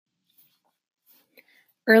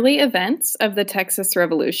Early events of the Texas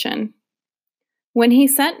Revolution. When he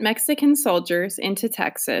sent Mexican soldiers into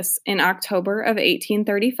Texas in October of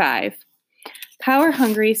 1835,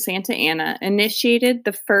 power-hungry Santa Anna initiated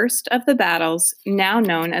the first of the battles now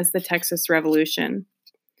known as the Texas Revolution.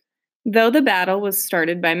 Though the battle was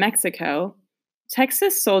started by Mexico,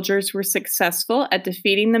 Texas soldiers were successful at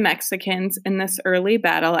defeating the Mexicans in this early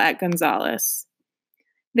battle at Gonzales.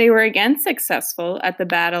 They were again successful at the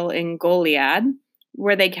battle in Goliad,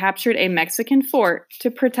 where they captured a Mexican fort to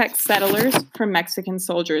protect settlers from Mexican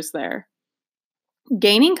soldiers there.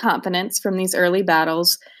 Gaining confidence from these early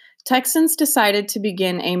battles, Texans decided to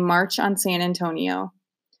begin a march on San Antonio.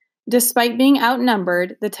 Despite being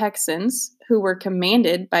outnumbered, the Texans, who were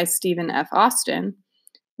commanded by Stephen F. Austin,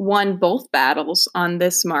 won both battles on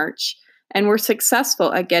this march and were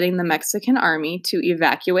successful at getting the Mexican army to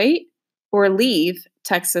evacuate or leave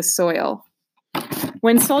Texas soil.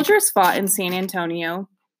 When soldiers fought in San Antonio,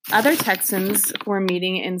 other Texans were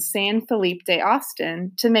meeting in San Felipe de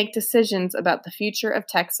Austin to make decisions about the future of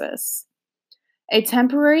Texas. A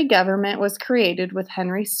temporary government was created with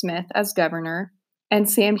Henry Smith as governor and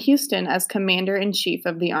Sam Houston as commander-in-chief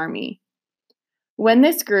of the army. When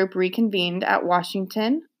this group reconvened at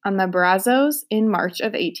Washington on the Brazos in March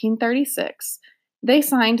of 1836, they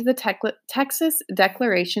signed the Texas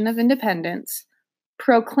Declaration of Independence,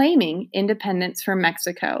 proclaiming independence from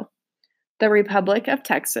Mexico. The Republic of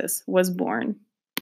Texas was born.